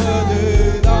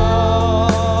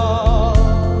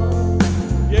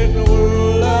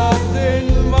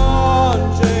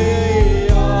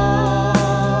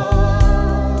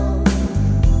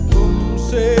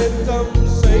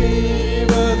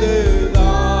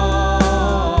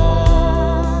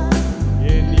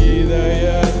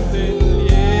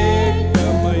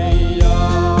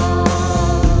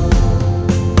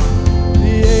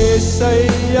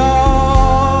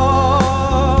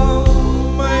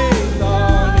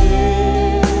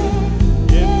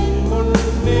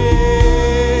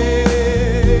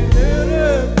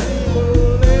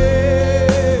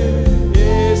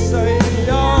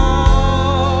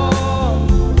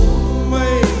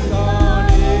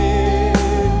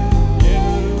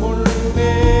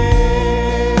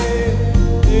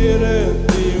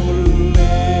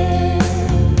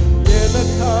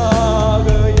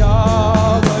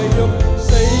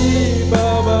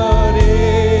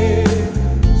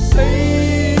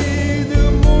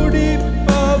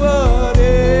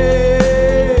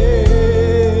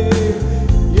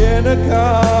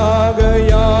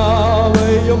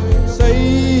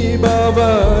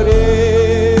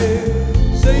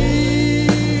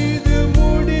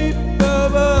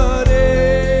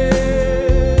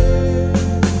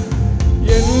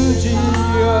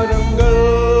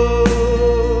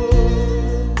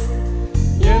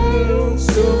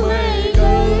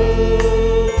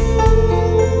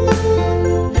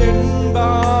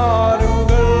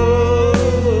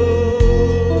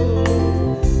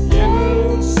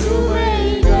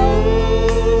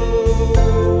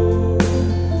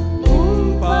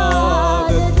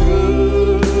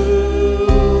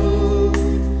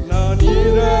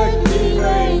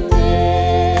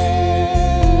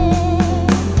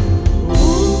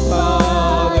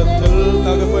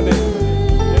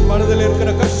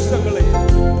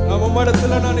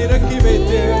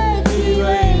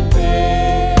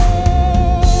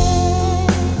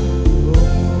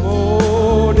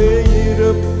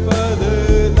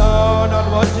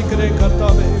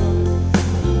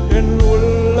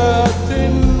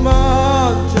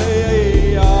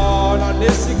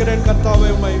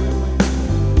கடமை.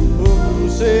 உம்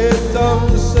சித்தம்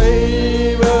செய்வதுதான்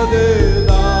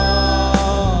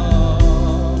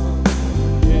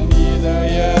என்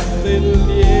இதயத்தில்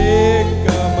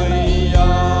ஏக்கமையா.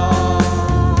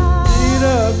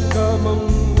 இரக்கமும்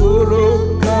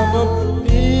உருக்கமும்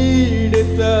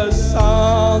நீடித்த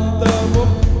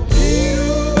சாந்தமும்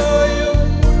கிருபையும்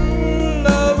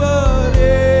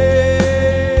உள்ளவரே.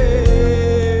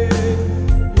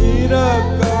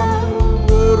 இரக்கமும்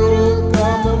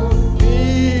உருக்கமும்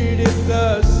நீடித்த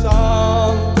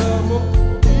சாந்தமும்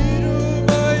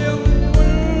கிருபையும்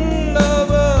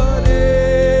உள்ளவரே.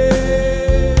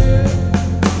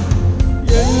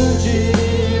 என்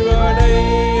ஜீவனை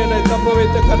என்னை தப்ப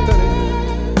வைத்த கர்த்தரே,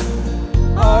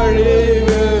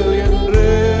 அழிவில் என்று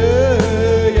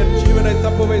என் ஜீவனை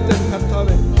தப்ப வைத்த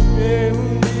கர்த்தாவே, என்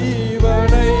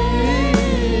ஜீவனை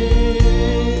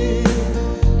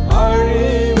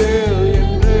அழிவில்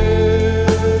என்று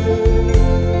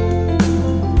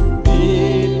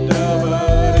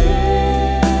மீட்டவரே.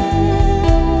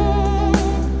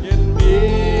 என்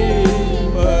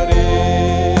மீட்பரே,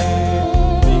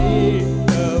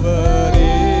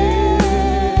 மீட்டவரே.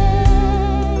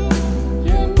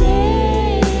 என்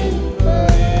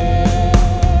மீட்பரே.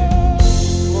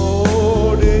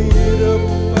 ஓடு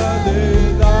இருப்பதுதான்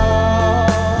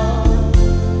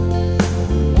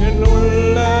என்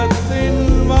உள்ளத்தின்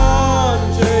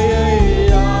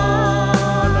வாஞ்சையா.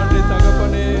 நன்றி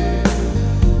தகப்பனே.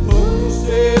 உம்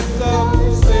சித்தம்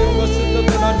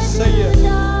சித்தத்தை நான் செய்ய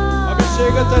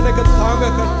அபிஷேகத்தை எனக்கு தாங்க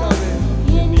கர்த்தாவே.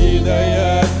 என்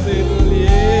இதயத்தில்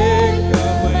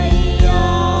ஏக்கமையா.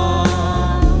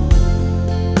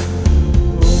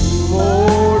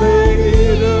 உம்மோடு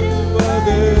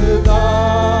இருப்பதுதான்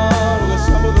உங்க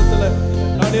சமூகத்துல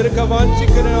நான் இருக்க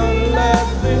வாஞ்சிக்கிறேன்.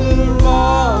 உள்ளத்தில்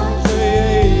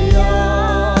வாஞ்சையா.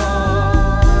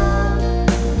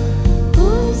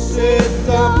 உம்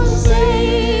சித்தம்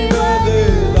செய்வதுதான்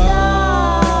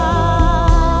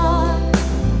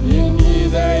என்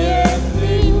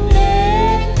இதயத்தின்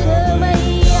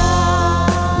ஏக்கமையா.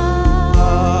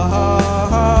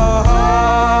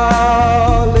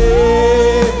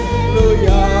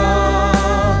 ஹல்லேலூயா.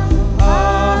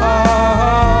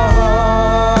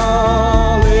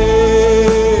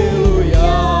 ஹல்லேலூயா.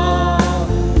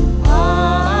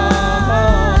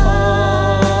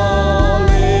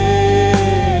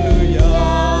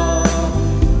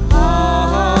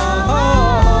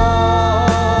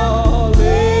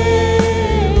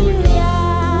 ஹல்லேலூயா.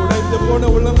 உடைந்து போன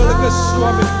உள்ளங்களுக்கு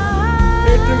சுவாமி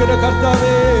தேற்றுகிற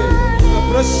கர்த்தாவே, உங்க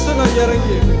பிரசன்னம்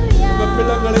இறங்கி உங்க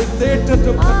பிள்ளைகளை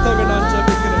தேற்றட்டும் கர்த்தாவே. நான்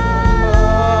ஜெபிக்கிறேன்.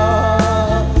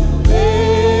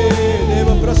 தேவ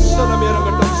பிரசன்னம்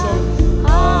இறங்கட்டும் சுவாமி.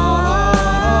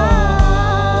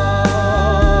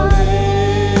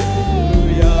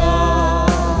 ஹல்லேலூயா.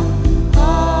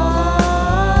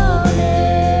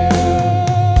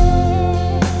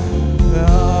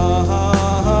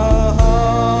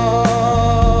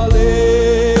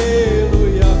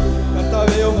 ஹல்லேலூயா.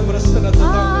 கர்த்தாவே, உங்க பிரசன்னத்தை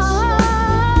தாங்க சுவாமி.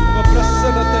 உங்க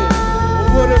பிரசன்னத்தை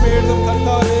ஒவ்வொரு மேலும்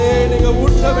கர்த்தாவே நீங்க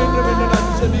ஊற்ற வேண்டும் என்று நான்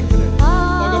ஜெபிக்கிறேன்.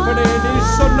 தகப்பனே, நீ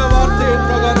சொன்ன வார்த்தையின்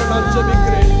பிரகாரம் நான்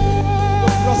ஜெபிக்கிறேன். உங்க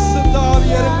பிரசுத்த ஆவி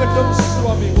இறங்கட்டும்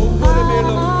சுவாமி ஒவ்வொரு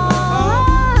மேலும்.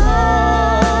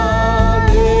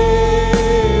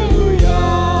 ஹல்லேலூயா.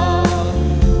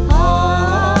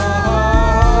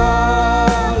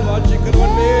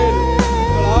 வாஞ்சிக்கிறவன் மேல்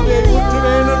உங்கள் ஆவியை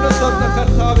ஊற்றுவேன் என்று சொன்ன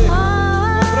கர்த்தாவே,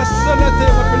 உங்க பிரசன்னத்தை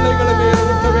உங்க பிள்ளைகளை மேல்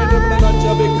ஊற்ற வேண்டும் என்று நான்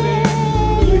ஜெபிக்கிறேன்.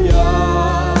 ஹல்லேலூயா.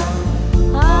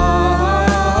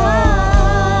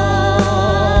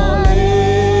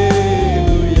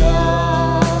 ஹல்லேலூயா.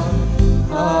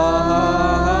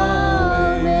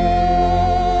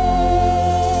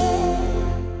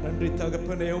 நன்றி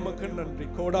தகப்பனே, உமக்கு நன்றி.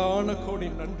 கோடான கோடி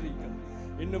நன்றிகள்.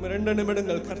 இன்னும் 2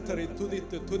 நிமிடங்கள் கர்த்தரை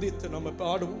துதித்து துதித்து நம்ம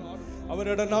பாடுவோம்.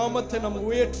 அவரோட நாமத்தை நம்ம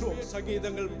உயற்றுவோம்.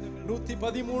 சங்கீதங்கள்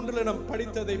 113 நாம்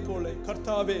படித்ததை போல,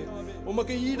 கர்த்தாவே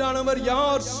உமக்கு ஈடானவர்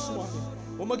யார் சுவாமி?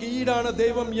 உமக்கு ஈடான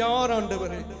தெய்வம் யார்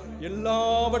ஆண்டவரே?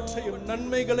 எல்லாவற்றையும்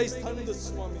நன்மைகளை தந்து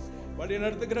சுவாமி வழி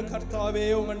நடத்துகிற கர்த்தாவே,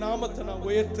 உங்க நாமத்தை நான்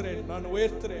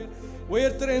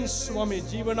உயர்த்துறேன் சுவாமி.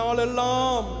 ஜீவனால்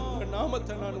எல்லாம் உங்க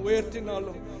நாமத்தை நான்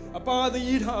உயர்த்தினாலும் அப்பா அது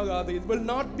ஈடாகாது. it will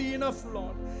not be enough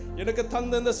Lord. எனக்கு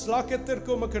தந்த இந்த ஸ்லாக்கியத்திற்கு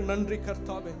உமக்கு நன்றி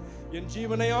கர்த்தாவே. என்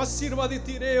ஜீவனை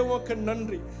ஆசீர்வதித்தீரே, உமக்கு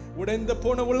நன்றி. உடைந்து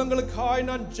போன உள்ளங்களுக்காய்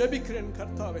நான் ஜெபிக்கிறேன்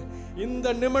கர்த்தாவே. இந்த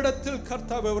நிமிடத்தில்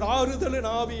கர்த்தாவே ஒரு ஆறுதலின்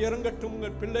ஆவி இறங்கட்டும்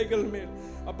உங்கள் பிள்ளைகள் மேல்.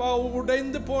 அப்பா,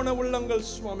 உடைந்து போன உள்ளங்கள்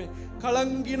சுவாமி,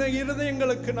 கலங்கின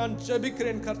இருதயங்களுக்கு நான்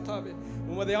ஜெபிக்கிறேன் கர்த்தாவே.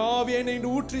 உமது ஆவியை நீ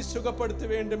ஊற்றி சுகப்படுத்த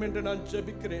வேண்டும் என்று நான்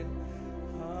ஜெபிக்கிறேன்.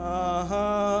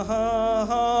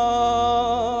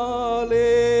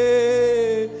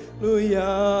 ஹல்லேலூயா.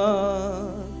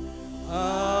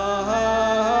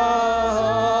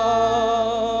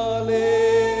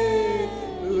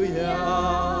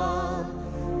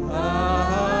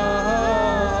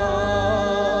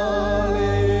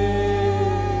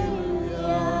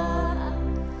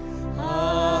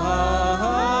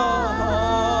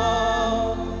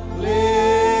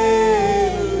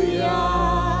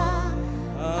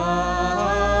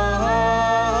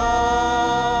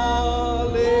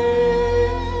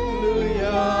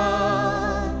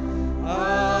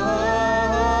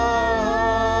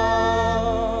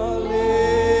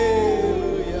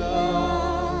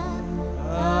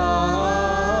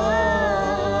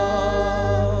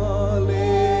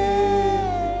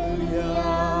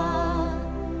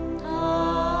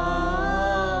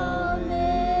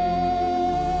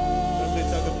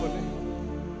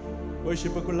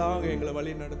 வர்ஷிப்புக்குள்ளாக எங்களை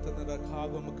வழி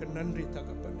நடத்துனதற்காக உமக்கு நன்றி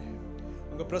தகப்பனே.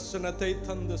 உங்க பிரசன்னத்தை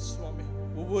தந்து சுவாமி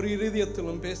ஒவ்வொரு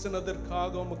இருதயத்திலும்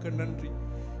பேசினதற்காக உமக்கு நன்றி.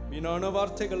 வீணான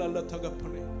வார்த்தைகள் அல்ல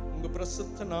தகப்பனே, உங்க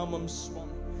பிரசித்த நாமம்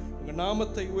சுவாமி, உங்க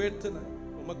நாமத்தை உயர்த்தின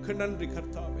உமக்கு நன்றி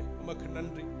கர்த்தாவே, உமக்கு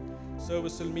நன்றி.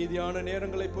 சர்வீஸில் மீதியான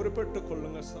நேரங்களை பொறுப்பேற்றுக்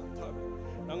கொள்ளுங்க சாத்தாவே.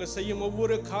 நாங்கள் செய்யும்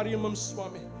ஒவ்வொரு காரியமும்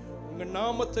சுவாமி உங்க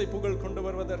நாமத்தை புகழ் கொண்டு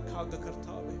வருவதற்காக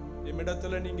கர்த்தாவே,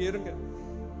 எம்மிடத்துல நீங்க இருங்க.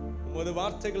 உமது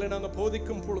வார்த்தைகளை நாங்கள்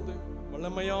போதிக்கும் பொழுது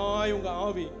வல்லமையாய் உங்க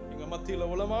ஆவி எங்க மத்தியில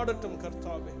உளமாடட்டும்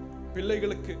கர்த்தாவே.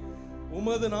 பிள்ளைகளுக்கு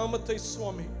உமது நாமத்தை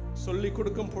சுவாமி சொல்லி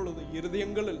கொடுக்கும் பொழுது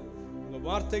இருதயங்களில் உங்க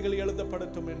வார்த்தைகள்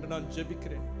எழுதப்படட்டும் என்று நான்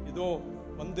ஜெபிக்கிறேன். இதோ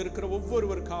வந்திருக்கிற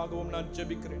ஒவ்வொருவருக்காகவும் நான்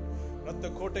ஜெபிக்கிறேன்.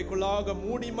 இரத்த கோட்டைக்குள்ளாக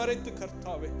மூடி மறைத்து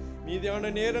கர்த்தாவே,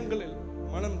 மீதியான நேரங்களில்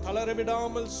மனம் தளர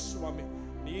விடாமல் சுவாமி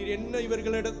நீர் என்ன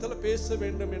இவர்களிடத்துல பேச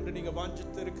வேண்டும் என்று நீங்க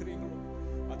வாஞ்சித்து இருக்கிறீங்களோ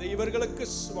அதை இவர்களுக்கு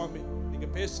சுவாமி நீங்க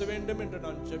பேச வேண்டும் என்று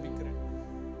நான் ஜெபிக்கிறேன்.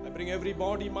 I bring every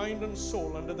body, mind and soul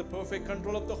under the perfect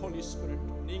control of the Holy Spirit.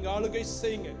 நீங்க ஆளுகை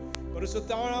செய்யுங்க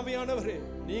பரிசுத்த ஆவியானவரே,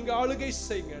 நீங்க ஆளுகை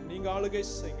செய்யுங்க, நீங்க ஆளுகை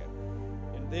செய்யுங்க.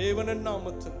 என் தேவனின்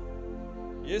நாமத்தில்,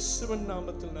 இயேசுவின்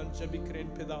நாமத்தில் நான்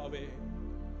ஜெபிக்கிறேன் பிதாவே.